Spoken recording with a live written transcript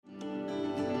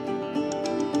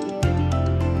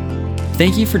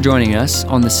Thank you for joining us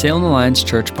on the Salem Alliance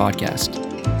Church podcast.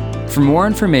 For more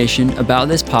information about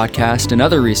this podcast and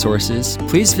other resources,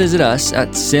 please visit us at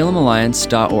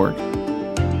salemalliance.org.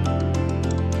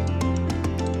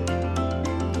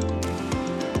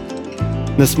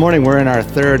 This morning, we're in our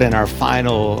third and our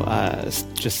final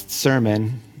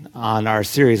sermon on our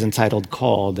series entitled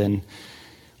Called. And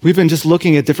we've been just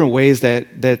looking at different ways that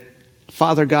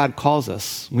Father God calls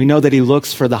us. We know that he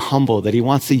looks for the humble, that he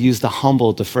wants to use the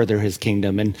humble to further his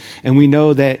kingdom. And we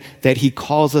know that he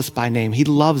calls us by name. He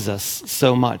loves us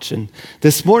so much. And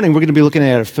this morning, we're going to be looking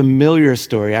at a familiar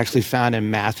story actually found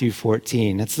in Matthew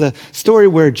 14. It's the story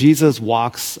where Jesus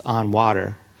walks on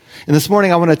water. And this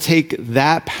morning, I want to take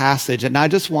that passage and I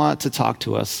just want to talk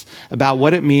to us about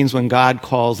what it means when God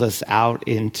calls us out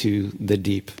into the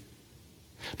deep.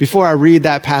 Before I read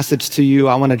that passage to you,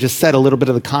 I want to just set a little bit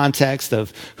of the context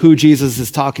of who Jesus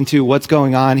is talking to, what's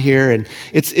going on here. And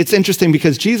it's interesting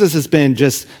because Jesus has been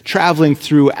just traveling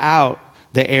throughout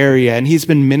the area and he's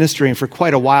been ministering for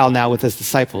quite a while now with his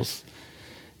disciples.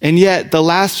 And yet the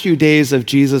last few days of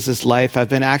Jesus' life have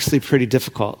been actually pretty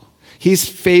difficult. He's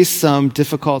faced some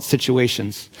difficult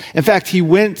situations. In fact, he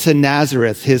went to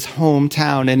Nazareth, his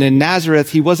hometown, and in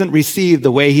Nazareth, he wasn't received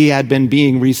the way he had been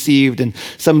being received in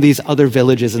some of these other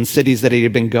villages and cities that he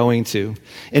had been going to.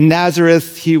 In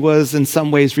Nazareth, he was in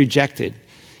some ways rejected,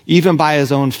 even by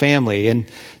his own family. And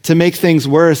to make things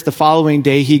worse, the following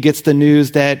day, he gets the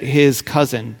news that his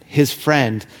cousin, his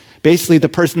friend, basically the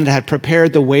person that had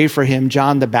prepared the way for him,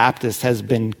 John the Baptist, has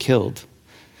been killed.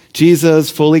 Jesus,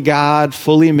 fully God,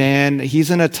 fully man, he's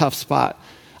in a tough spot.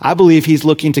 I believe he's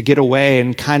looking to get away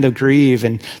and kind of grieve.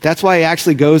 And that's why he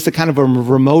actually goes to kind of a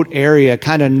remote area,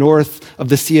 kind of north of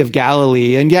the Sea of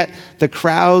Galilee. And yet the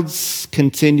crowds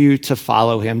continue to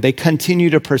follow him. They continue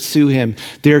to pursue him.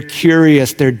 They're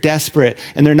curious, they're desperate,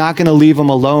 and they're not going to leave him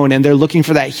alone. And they're looking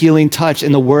for that healing touch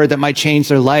in the word that might change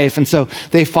their life. And so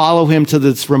they follow him to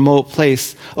this remote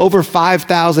place. Over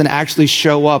 5,000 actually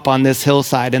show up on this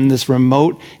hillside in this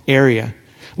remote area.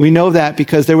 We know that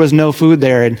because there was no food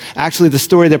there. And actually the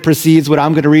story that precedes what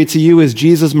I'm going to read to you is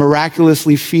Jesus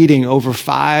miraculously feeding over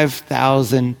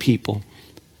 5,000 people.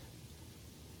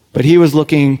 But he was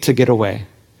looking to get away,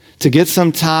 to get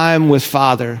some time with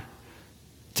Father,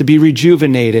 to be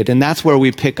rejuvenated. And that's where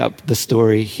we pick up the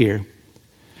story here.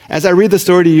 As I read the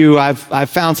story to you, I've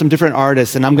found some different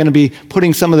artists, and I'm going to be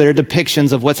putting some of their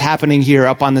depictions of what's happening here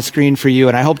up on the screen for you,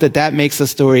 and I hope that makes the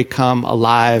story come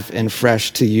alive and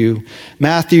fresh to you.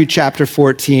 Matthew chapter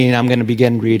 14, I'm going to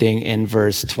begin reading in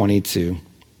verse 22.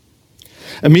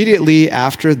 Immediately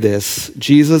after this,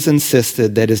 Jesus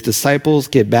insisted that his disciples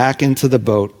get back into the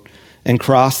boat and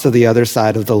cross to the other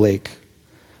side of the lake,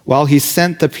 while he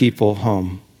sent the people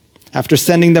home. After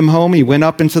sending them home, he went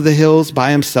up into the hills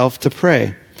by himself to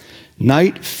pray.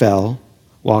 Night fell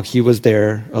while he was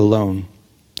there alone.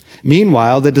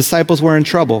 Meanwhile, the disciples were in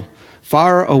trouble,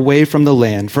 far away from the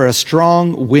land, for a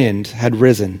strong wind had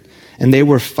risen, and they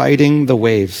were fighting the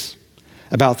waves.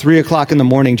 About 3:00 in the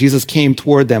morning, Jesus came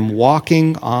toward them,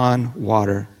 walking on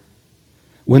water.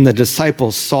 When the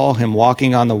disciples saw him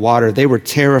walking on the water, they were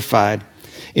terrified.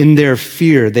 In their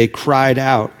fear, they cried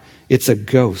out, "It's a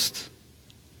ghost."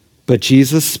 But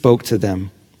Jesus spoke to them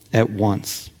at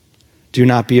once. "Do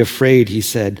not be afraid," he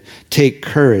said. "Take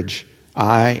courage.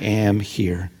 I am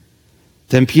here."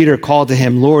 Then Peter called to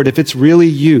him, "Lord, if it's really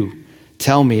you,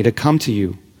 tell me to come to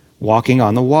you, walking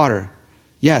on the water."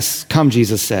 "Yes, come,"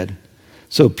 Jesus said.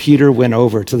 So Peter went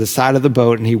over to the side of the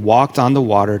boat and he walked on the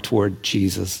water toward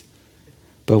Jesus.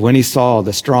 But when he saw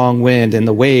the strong wind and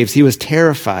the waves, he was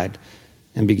terrified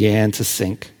and began to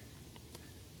sink.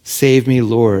 "Save me,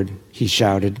 Lord," he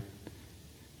shouted.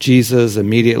 Jesus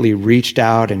immediately reached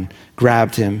out and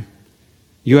grabbed him.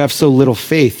 "You have so little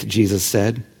faith," Jesus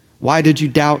said. "Why did you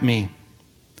doubt me?"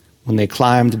 When they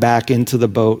climbed back into the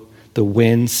boat, the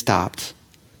wind stopped.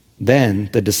 Then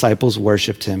the disciples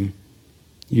worshiped him.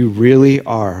 "You really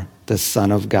are the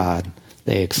Son of God,"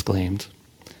 they exclaimed.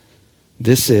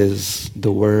 This is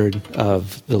the word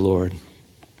of the Lord.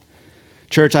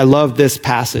 Church, I love this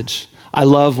passage. I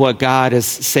love what God is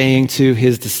saying to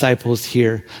his disciples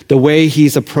here, the way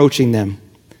he's approaching them.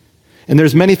 And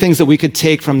there's many things that we could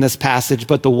take from this passage,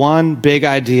 but the one big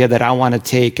idea that I want to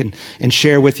take and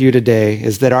share with you today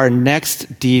is that our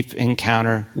next deep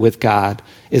encounter with God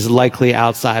is likely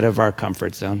outside of our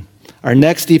comfort zone. Our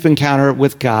next deep encounter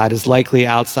with God is likely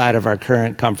outside of our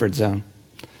current comfort zone.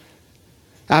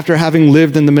 After having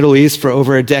lived in the Middle East for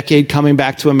over a decade, coming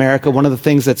back to America, one of the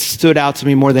things that stood out to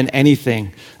me more than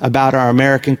anything about our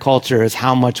American culture is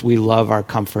how much we love our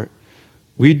comfort.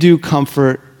 We do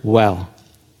comfort well.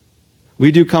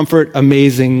 We do comfort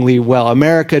amazingly well.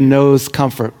 America knows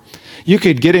comfort. You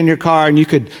could get in your car and you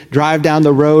could drive down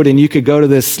the road and you could go to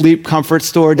this sleep comfort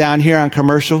store down here on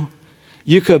Commercial.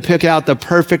 You could pick out the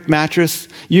perfect mattress.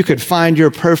 You could find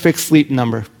your perfect sleep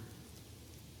number.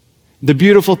 The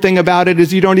beautiful thing about it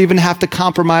is you don't even have to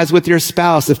compromise with your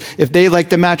spouse. If they like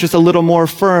the mattress a little more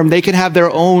firm, they can have their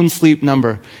own sleep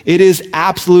number. It is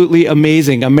absolutely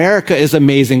amazing. America is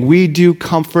amazing. We do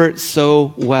comfort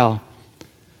so well.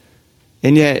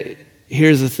 And yet,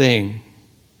 here's the thing.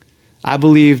 I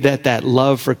believe that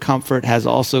love for comfort has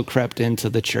also crept into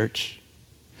the church.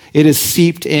 It is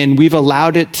seeped in. We've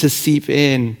allowed it to seep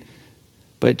in.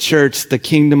 But church, the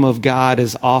kingdom of God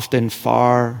is often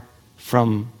far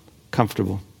from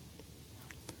comfortable.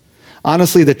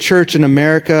 Honestly, the church in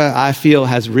America, I feel,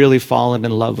 has really fallen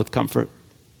in love with comfort.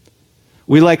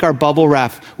 We like our bubble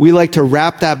wrap. We like to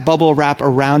wrap that bubble wrap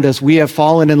around us. We have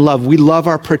fallen in love. We love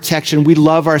our protection. We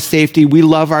love our safety. We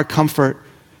love our comfort.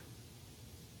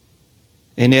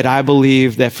 And yet I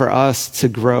believe that for us to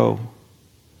grow,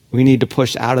 we need to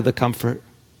push out of the comfort.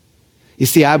 You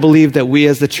see, I believe that we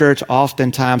as the church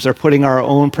oftentimes are putting our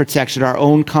own protection, our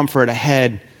own comfort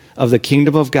ahead of the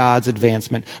kingdom of God's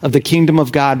advancement, of the kingdom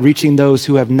of God reaching those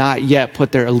who have not yet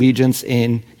put their allegiance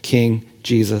in King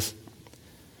Jesus.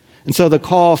 And so the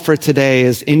call for today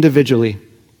is individually,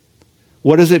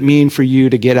 what does it mean for you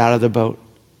to get out of the boat?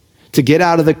 To get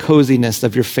out of the coziness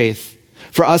of your faith?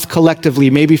 For us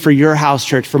collectively, maybe for your house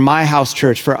church, for my house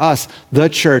church, for us, the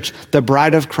church, the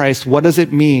bride of Christ, what does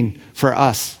it mean for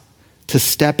us to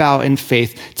step out in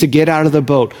faith, to get out of the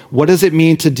boat? What does it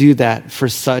mean to do that for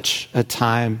such a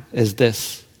time as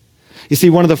this? You see,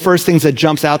 one of the first things that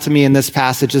jumps out to me in this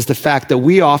passage is the fact that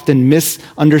we often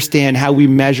misunderstand how we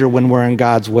measure when we're in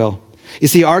God's will. You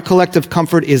see, our collective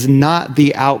comfort is not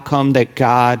the outcome that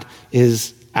God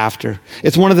is after.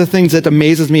 It's one of the things that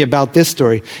amazes me about this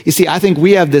story. You see, I think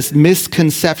we have this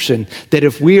misconception that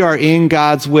if we are in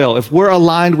God's will, if we're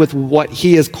aligned with what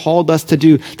He has called us to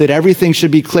do, that everything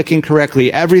should be clicking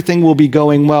correctly, everything will be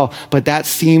going well, but that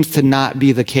seems to not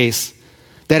be the case.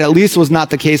 That at least was not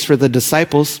the case for the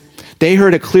disciples. They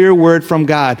heard a clear word from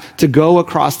God to go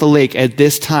across the lake at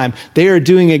this time. They are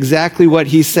doing exactly what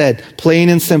He said, plain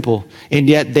and simple, and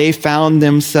yet they found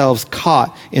themselves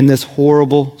caught in this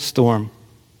horrible storm.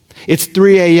 It's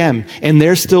 3 a.m. and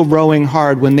they're still rowing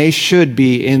hard when they should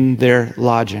be in their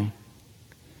lodging.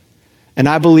 And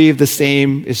I believe the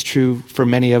same is true for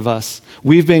many of us.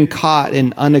 We've been caught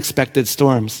in unexpected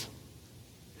storms.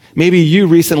 Maybe you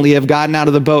recently have gotten out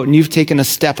of the boat and you've taken a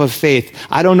step of faith.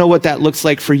 I don't know what that looks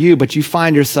like for you, but you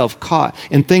find yourself caught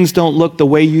and things don't look the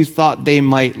way you thought they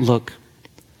might look.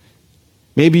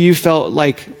 Maybe you felt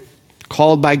like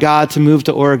called by God to move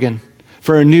to Oregon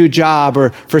for a new job or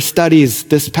for studies.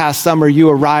 This past summer, you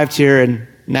arrived here and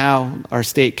now our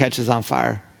state catches on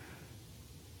fire.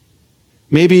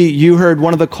 Maybe you heard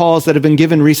one of the calls that have been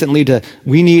given recently to,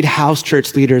 we need house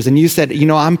church leaders. And you said,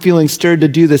 I'm feeling stirred to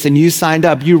do this. And you signed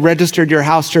up, you registered your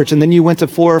house church, and then you went to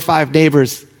 4 or 5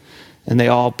 neighbors and they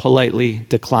all politely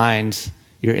declined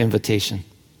your invitation.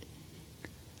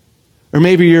 Or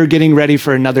maybe you're getting ready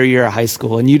for another year of high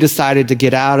school and you decided to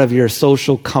get out of your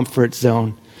social comfort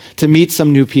zone, to meet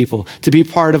some new people, to be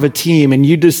part of a team, and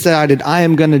you decided, I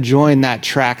am going to join that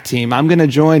track team. I'm going to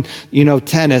join,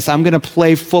 tennis. I'm going to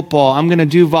play football. I'm going to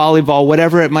do volleyball,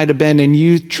 whatever it might have been, and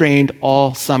you trained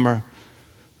all summer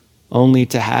only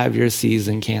to have your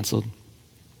season canceled.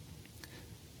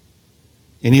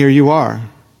 And here you are.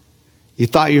 You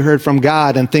thought you heard from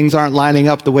God, and things aren't lining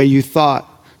up the way you thought.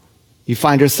 You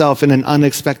find yourself in an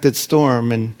unexpected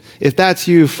storm, and if that's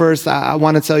you, first, I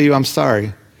want to tell you I'm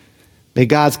sorry. May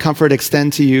God's comfort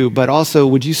extend to you, but also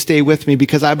would you stay with me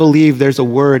because I believe there's a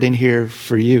word in here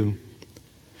for you.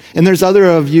 And there's other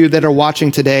of you that are watching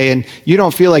today and you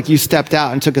don't feel like you stepped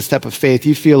out and took a step of faith.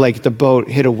 You feel like the boat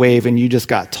hit a wave and you just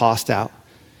got tossed out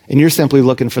and you're simply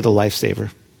looking for the lifesaver.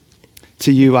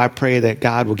 To you, I pray that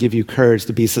God will give you courage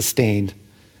to be sustained,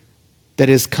 that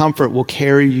His comfort will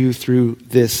carry you through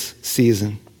this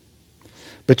season.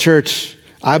 But church,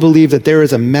 I believe that there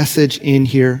is a message in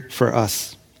here for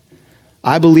us.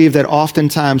 I believe that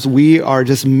oftentimes we are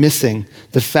just missing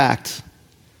the fact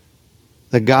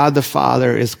that God the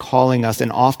Father is calling us,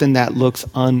 and often that looks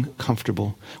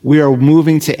uncomfortable. We are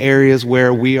moving to areas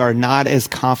where we are not as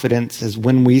confident as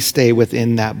when we stay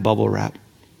within that bubble wrap.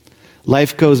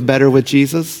 Life goes better with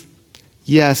Jesus?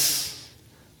 Yes,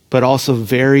 but also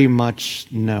very much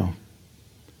no.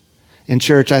 In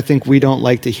church, I think we don't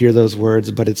like to hear those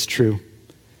words, but it's true.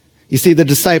 You see, the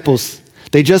disciples,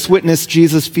 they just witnessed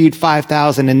Jesus feed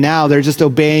 5,000 and now they're just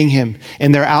obeying Him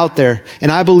and they're out there. And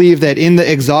I believe that in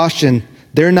the exhaustion,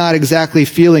 they're not exactly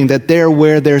feeling that they're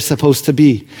where they're supposed to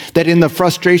be. That in the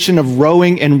frustration of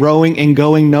rowing and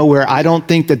going nowhere, I don't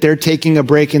think that they're taking a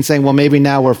break and saying, well, maybe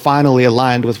now we're finally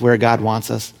aligned with where God wants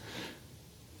us.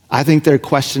 I think they're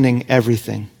questioning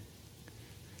everything.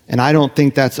 And I don't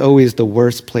think that's always the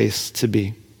worst place to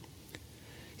be.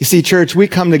 You see, church, we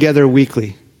come together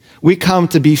weekly. We come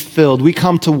to be filled. We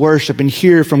come to worship and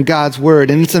hear from God's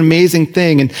word. And it's an amazing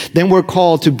thing. And then we're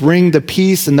called to bring the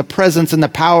peace and the presence and the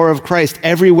power of Christ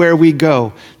everywhere we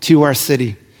go to our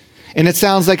city. And it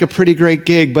sounds like a pretty great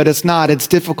gig, but it's not. It's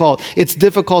difficult. It's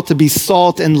difficult to be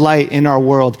salt and light in our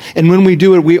world. And when we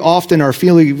do it, we often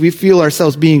we feel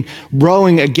ourselves being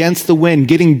rowing against the wind,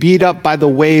 getting beat up by the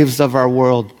waves of our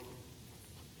world.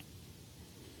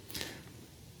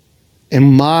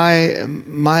 And my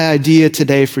idea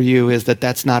today for you is that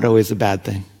that's not always a bad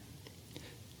thing.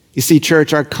 You see,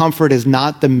 church, our comfort is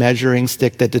not the measuring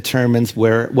stick that determines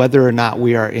whether or not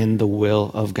we are in the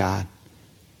will of God.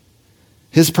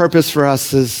 His purpose for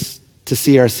us is to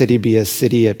see our city be a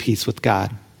city at peace with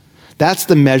God. That's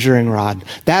the measuring rod.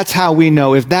 That's how we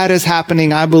know. If that is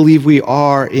happening, I believe we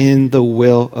are in the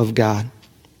will of God.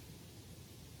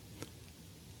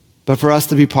 But for us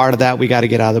to be part of that, we got to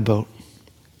get out of the boat.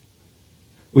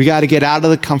 We got to get out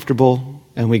of the comfortable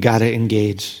and we got to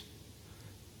engage.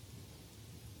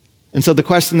 And so the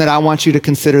question that I want you to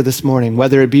consider this morning,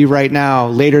 whether it be right now,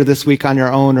 later this week on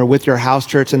your own, or with your house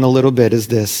church in a little bit, is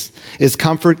this: is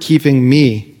comfort keeping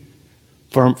me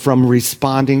from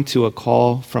responding to a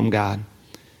call from God?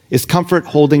 Is comfort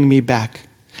holding me back?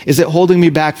 Is it holding me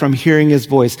back from hearing his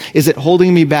voice? Is it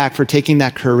holding me back for taking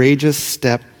that courageous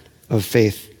step of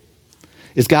faith?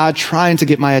 Is God trying to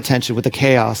get my attention with the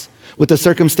chaos, with the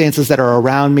circumstances that are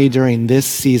around me during this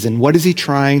season? What is he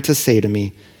trying to say to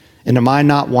me? And am I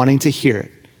not wanting to hear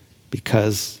it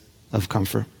because of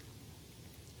comfort?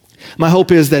 My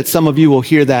hope is that some of you will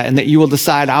hear that and that you will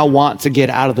decide, I want to get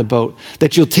out of the boat.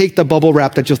 That you'll take the bubble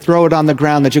wrap, that you'll throw it on the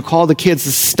ground, that you'll call the kids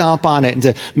to stomp on it and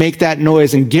to make that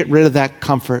noise and get rid of that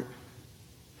comfort.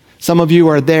 Some of you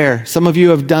are there. Some of you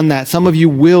have done that. Some of you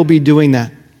will be doing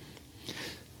that.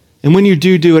 And when you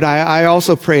do it, I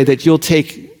also pray that you'll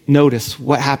take notice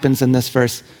what happens in this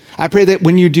verse. I pray that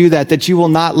when you do that, that you will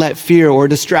not let fear or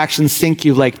distraction sink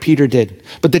you like Peter did,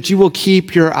 but that you will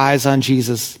keep your eyes on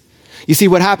Jesus. You see,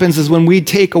 what happens is when we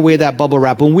take away that bubble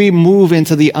wrap, when we move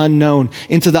into the unknown,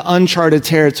 into the uncharted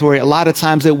territory, a lot of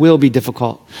times it will be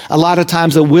difficult. A lot of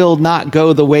times it will not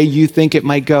go the way you think it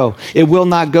might go. It will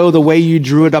not go the way you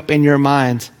drew it up in your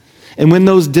mind. And when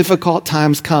those difficult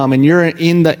times come and you're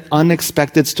in the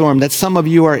unexpected storm that some of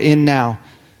you are in now,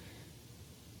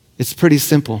 it's pretty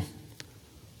simple.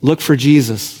 Look for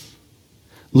Jesus.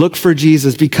 Look for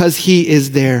Jesus because he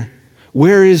is there.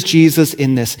 Where is Jesus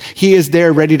in this? He is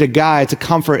there ready to guide, to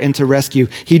comfort, and to rescue.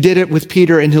 He did it with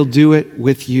Peter and he'll do it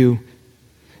with you.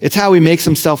 It's how he makes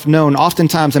himself known,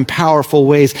 oftentimes in powerful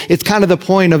ways. It's kind of the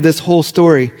point of this whole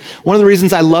story. One of the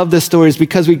reasons I love this story is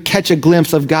because we catch a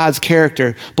glimpse of God's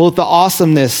character, both the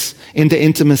awesomeness and the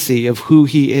intimacy of who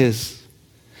he is.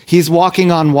 He's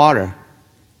walking on water.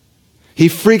 He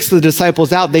freaks the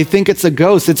disciples out. They think it's a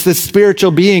ghost. It's this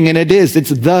spiritual being, and it is. It's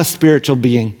the spiritual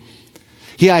being.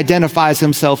 He identifies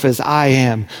himself as I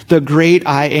am, the great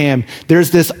I am.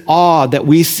 There's this awe that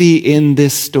we see in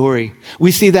this story.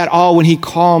 We see that awe when he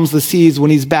calms the seas, when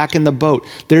he's back in the boat.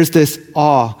 There's this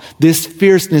awe, this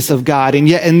fierceness of God. And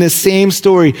yet in this same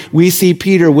story, we see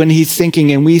Peter when he's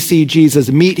sinking, and we see Jesus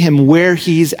meet him where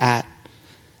he's at,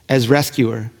 as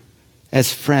rescuer,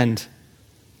 as friend,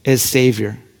 as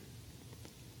savior.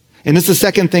 And this is the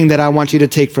second thing that I want you to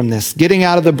take from this. Getting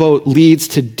out of the boat leads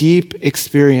to deep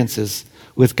experiences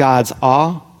with God's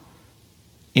awe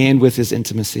and with his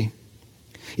intimacy.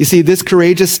 You see, this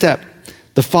courageous step,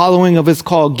 the following of his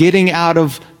call, getting out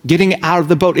of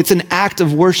the boat, it's an act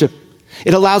of worship.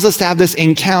 It allows us to have this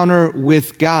encounter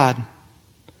with God.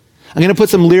 I'm going to put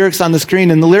some lyrics on the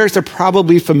screen, and the lyrics are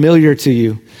probably familiar to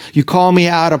you. You call me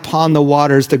out upon the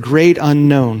waters, the great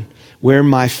unknown, where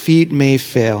my feet may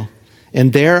fail.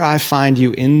 And there I find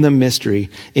you in the mystery,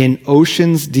 in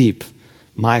oceans deep,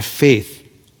 my faith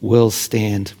will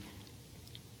stand.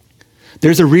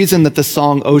 There's a reason that the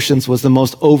song Oceans was the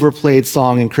most overplayed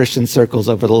song in Christian circles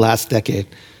over the last decade.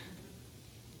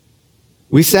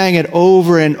 We sang it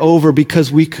over and over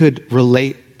because we could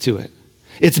relate to it.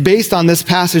 It's based on this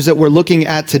passage that we're looking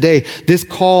at today, this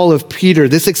call of Peter,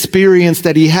 this experience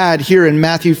that he had here in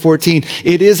Matthew 14.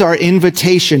 It is our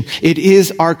invitation. It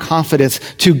is our confidence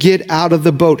to get out of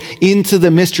the boat into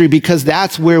the mystery, because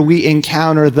that's where we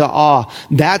encounter the awe.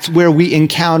 That's where we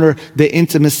encounter the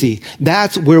intimacy.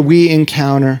 That's where we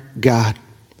encounter God.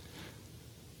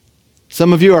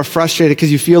 Some of you are frustrated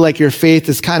because you feel like your faith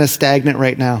is kind of stagnant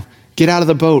right now. Get out of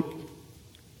the boat.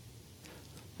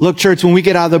 Look, church, when we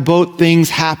get out of the boat, things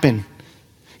happen.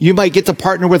 You might get to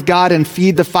partner with God and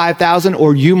feed the 5,000,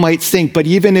 or you might sink. But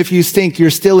even if you sink,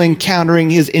 you're still encountering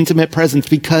his intimate presence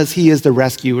because he is the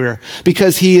rescuer,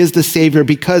 because he is the savior,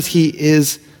 because he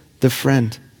is the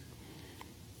friend.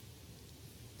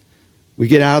 We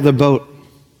get out of the boat.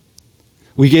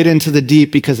 We get into the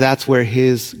deep because that's where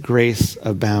his grace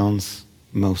abounds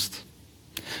most.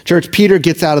 Church, Peter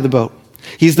gets out of the boat.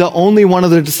 He's the only one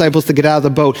of the disciples to get out of the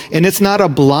boat. And it's not a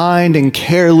blind and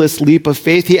careless leap of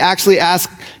faith. He actually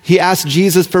asks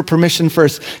Jesus for permission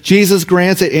first. Jesus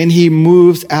grants it and he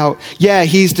moves out. Yeah,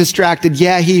 he's distracted.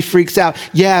 Yeah, he freaks out.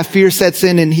 Yeah, fear sets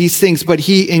in and he sinks, but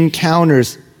he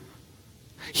encounters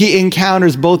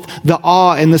both the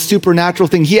awe and the supernatural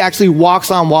thing. He actually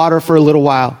walks on water for a little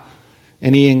while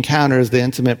and he encounters the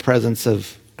intimate presence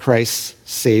of Christ's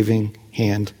saving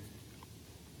hand.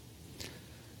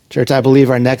 Church, I believe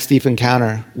our next deep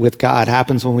encounter with God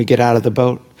happens when we get out of the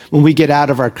boat, when we get out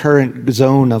of our current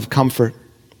zone of comfort.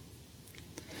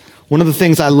 One of the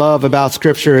things I love about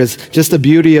Scripture is just the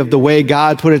beauty of the way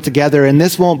God put it together, and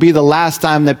this won't be the last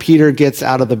time that Peter gets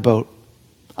out of the boat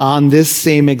on this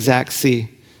same exact sea.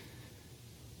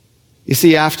 You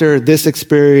see, after this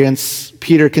experience,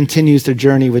 Peter continues to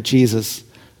journey with Jesus,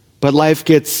 but life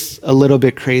gets a little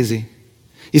bit crazy.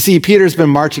 You see, Peter's been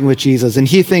marching with Jesus, and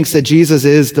he thinks that Jesus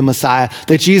is the Messiah,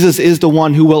 that Jesus is the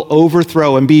one who will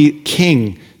overthrow and be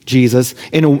King Jesus.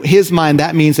 In his mind,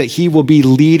 that means that he will be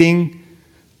leading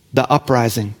the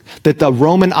uprising, that the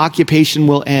Roman occupation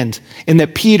will end, and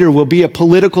that Peter will be a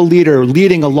political leader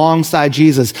leading alongside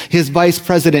Jesus, his vice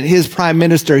president, his prime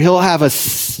minister. He'll be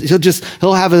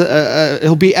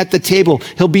at the table.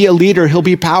 He'll be a leader. He'll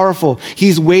be powerful.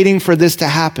 He's waiting for this to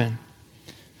happen.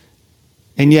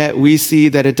 And yet we see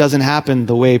that it doesn't happen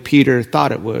the way Peter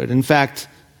thought it would. In fact,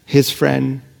 his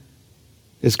friend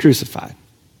is crucified.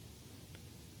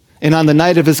 And on the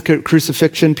night of his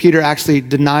crucifixion, Peter actually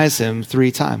denies him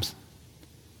 3 times.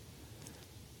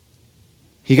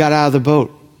 He got out of the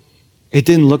boat. It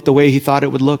didn't look the way he thought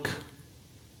it would look.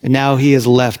 And now he is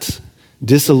left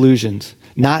disillusioned,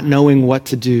 not knowing what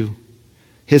to do.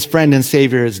 His friend and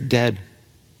Savior is dead.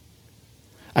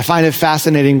 I find it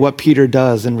fascinating what Peter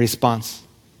does in response.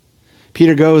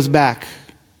 Peter goes back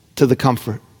to the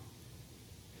comfort.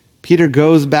 Peter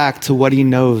goes back to what he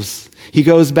knows. He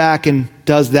goes back and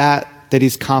does that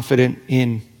he's confident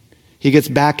in. He gets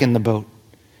back in the boat.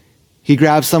 He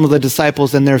grabs some of the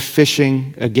disciples and they're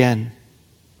fishing again.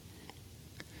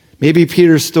 Maybe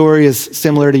Peter's story is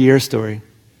similar to your story.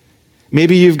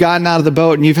 Maybe you've gotten out of the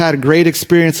boat and you've had great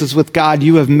experiences with God.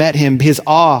 You have met him, his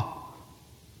awe.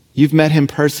 You've met him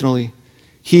personally.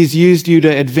 He's used you to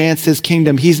advance his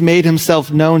kingdom. He's made himself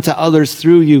known to others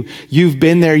through you. You've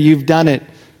been there, you've done it.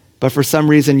 But for some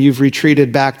reason, you've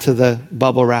retreated back to the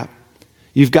bubble wrap.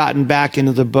 You've gotten back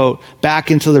into the boat,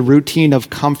 back into the routine of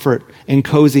comfort and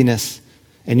coziness,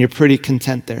 and you're pretty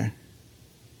content there.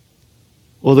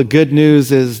 Well, the good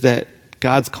news is that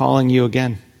God's calling you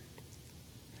again.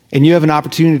 And you have an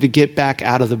opportunity to get back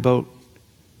out of the boat.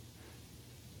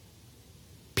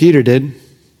 Peter did.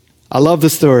 I love the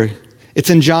story. It's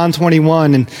in John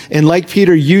 21, and like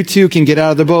Peter, you too can get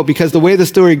out of the boat, because the way the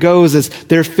story goes is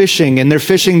they're fishing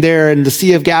there in the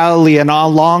Sea of Galilee, and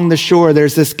along the shore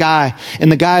there's this guy, and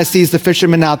the guy sees the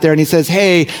fishermen out there and he says,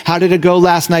 "Hey, how did it go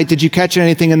last night? Did you catch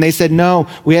anything?" And they said, "No,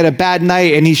 we had a bad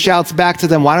night." And he shouts back to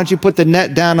them, "Why don't you put the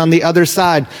net down on the other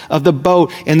side of the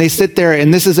boat?" And they sit there,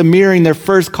 and this is a mirroring their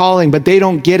first calling, but they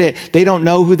don't get it. They don't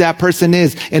know who that person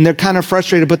is, and they're kind of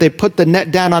frustrated, but they put the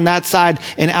net down on that side,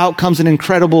 and out comes an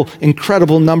incredible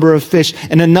number of fish,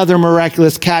 and another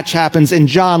miraculous catch happens, and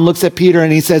John looks at Peter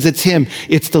and he says, "It's him,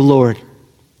 it's the Lord."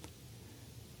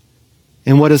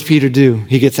 And what does Peter do?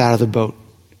 He gets out of the boat.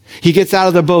 He gets out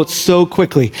of the boat so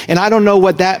quickly. And I don't know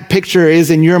what that picture is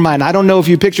in your mind. I don't know if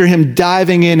you picture him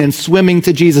diving in and swimming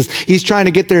to Jesus. He's trying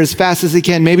to get there as fast as he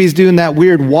can. Maybe he's doing that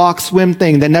weird walk-swim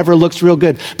thing that never looks real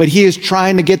good, but he is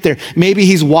trying to get there. Maybe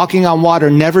he's walking on water,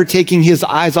 never taking his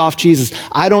eyes off Jesus.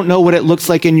 I don't know what it looks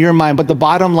like in your mind, but the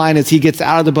bottom line is he gets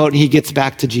out of the boat and he gets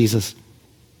back to Jesus.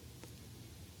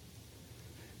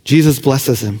 Jesus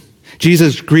blesses him.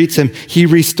 Jesus greets him. He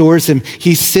restores him.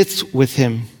 He sits with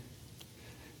him.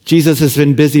 Jesus has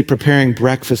been busy preparing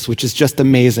breakfast, which is just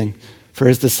amazing, for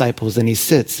his disciples, and he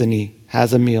sits and he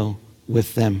has a meal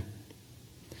with them.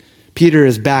 Peter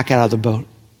is back out of the boat.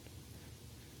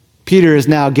 Peter is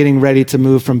now getting ready to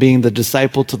move from being the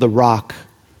disciple to the rock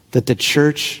that the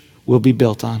church will be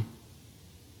built on.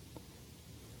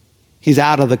 He's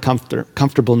out of the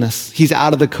comfortableness. He's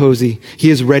out of the cozy. He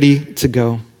is ready to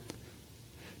go.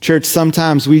 Church,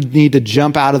 sometimes we need to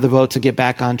jump out of the boat to get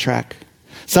back on track.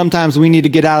 Sometimes we need to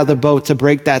get out of the boat to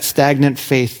break that stagnant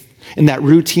faith and that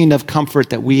routine of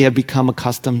comfort that we have become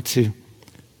accustomed to.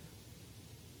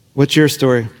 What's your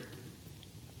story?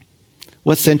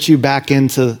 What sent you back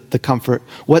into the comfort?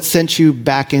 What sent you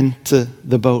back into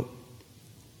the boat?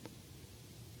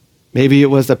 Maybe it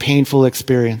was a painful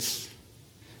experience.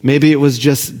 Maybe it was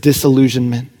just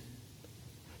disillusionment.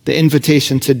 The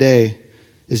invitation today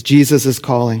is Jesus is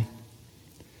calling.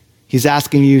 He's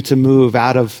asking you to move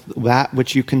out of that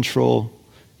which you control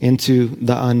into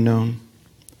the unknown.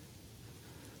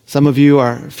 Some of you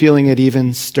are feeling it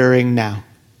even stirring now.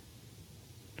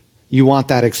 You want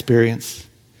that experience.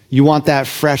 You want that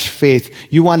fresh faith.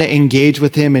 You want to engage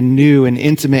with him in new and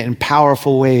intimate and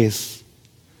powerful ways.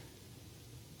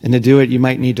 And to do it, you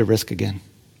might need to risk again.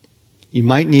 You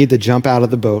might need to jump out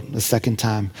of the boat a second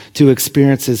time to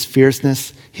experience his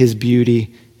fierceness, his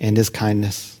beauty, and his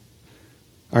kindness.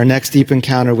 Our next deep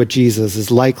encounter with Jesus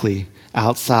is likely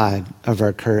outside of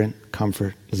our current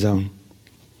comfort zone.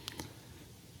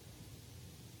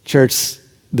 Church,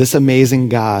 this amazing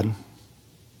God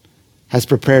has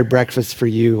prepared breakfast for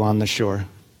you on the shore.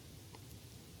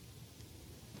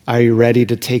 Are you ready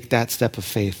to take that step of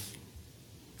faith?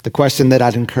 The question that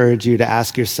I'd encourage you to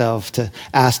ask yourself, to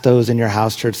ask those in your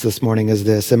house church this morning is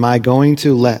this: am I going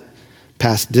to let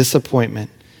past disappointment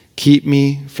keep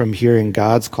me from hearing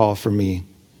God's call for me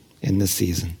in this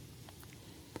season?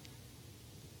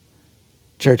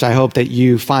 Church, I hope that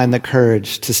you find the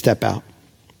courage to step out.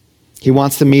 He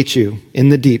wants to meet you in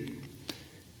the deep.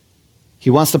 He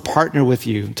wants to partner with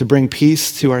you to bring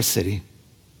peace to our city.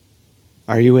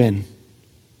 Are you in?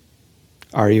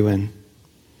 Are you in?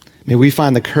 May we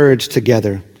find the courage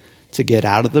together to get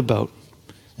out of the boat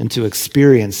and to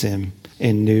experience him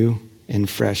in new and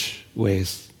fresh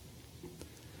ways.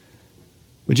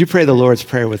 Would you pray the Lord's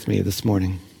Prayer with me this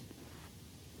morning?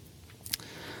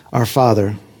 Our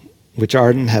Father, which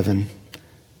art in heaven,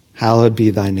 hallowed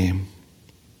be thy name.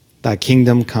 Thy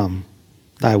kingdom come,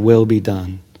 thy will be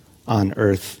done, on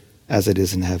earth as it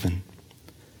is in heaven.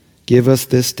 Give us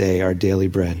this day our daily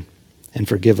bread, and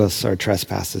forgive us our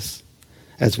trespasses,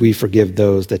 as we forgive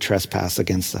those that trespass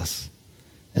against us.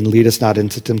 And lead us not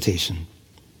into temptation,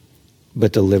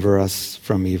 but deliver us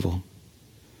from evil.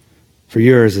 For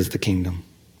yours is the kingdom,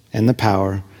 and the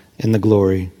power, and the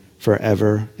glory,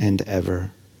 forever and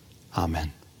ever.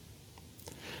 Amen.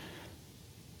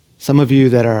 Some of you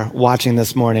that are watching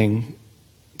this morning,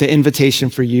 the invitation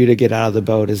for you to get out of the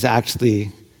boat is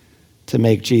actually to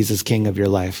make Jesus king of your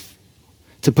life,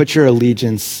 to put your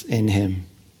allegiance in him.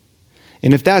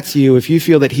 And if that's you, if you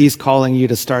feel that he's calling you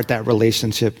to start that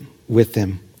relationship with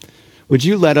him, would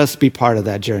you let us be part of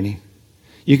that journey?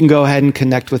 You can go ahead and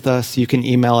connect with us. You can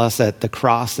email us at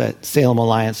thecross@Salem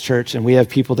Alliance Church, and we have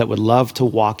people that would love to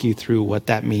walk you through what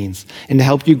that means and to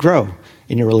help you grow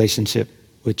in your relationship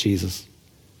with Jesus.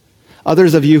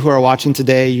 Others of you who are watching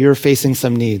today, you're facing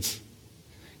some needs.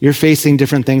 You're facing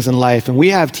different things in life, and we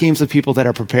have teams of people that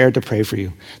are prepared to pray for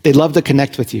you. They'd love to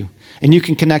connect with you, and you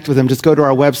can connect with them. Just go to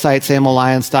our website,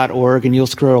 salemalliance.org, and you'll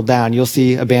scroll down. You'll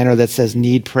see a banner that says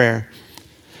Need Prayer.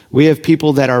 We have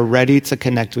people that are ready to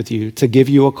connect with you, to give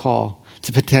you a call,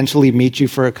 to potentially meet you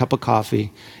for a cup of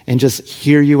coffee, and just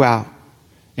hear you out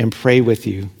and pray with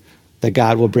you that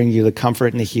God will bring you the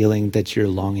comfort and the healing that you're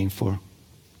longing for.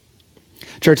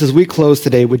 Church, as we close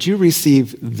today, would you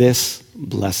receive this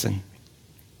blessing?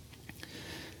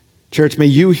 Church, may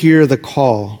you hear the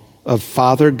call of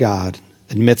Father God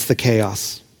amidst the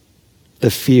chaos, the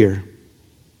fear,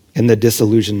 and the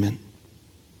disillusionment.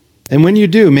 And when you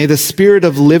do, may the Spirit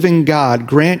of living God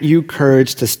grant you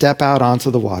courage to step out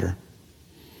onto the water.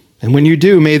 And when you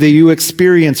do, may you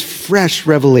experience fresh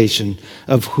revelation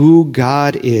of who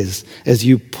God is as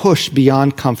you push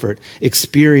beyond comfort,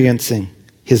 experiencing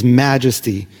his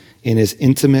majesty in his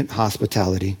intimate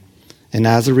hospitality. And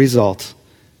as a result,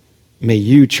 may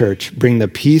you, church, bring the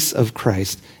peace of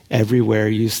Christ everywhere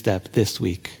you step this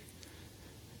week.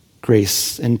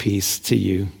 Grace and peace to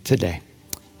you today.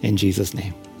 In Jesus'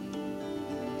 name.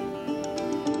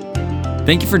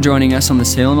 Thank you for joining us on the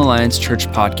Salem Alliance Church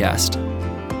podcast.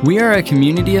 We are a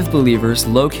community of believers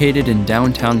located in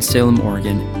downtown Salem,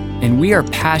 Oregon, and we are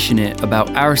passionate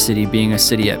about our city being a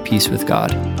city at peace with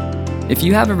God. If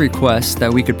you have a request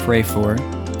that we could pray for,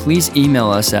 please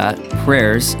email us at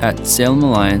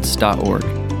prayers@salemalliance.org.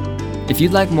 If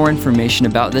you'd like more information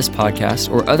about this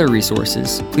podcast or other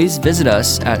resources, please visit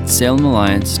us at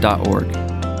salemalliance.org.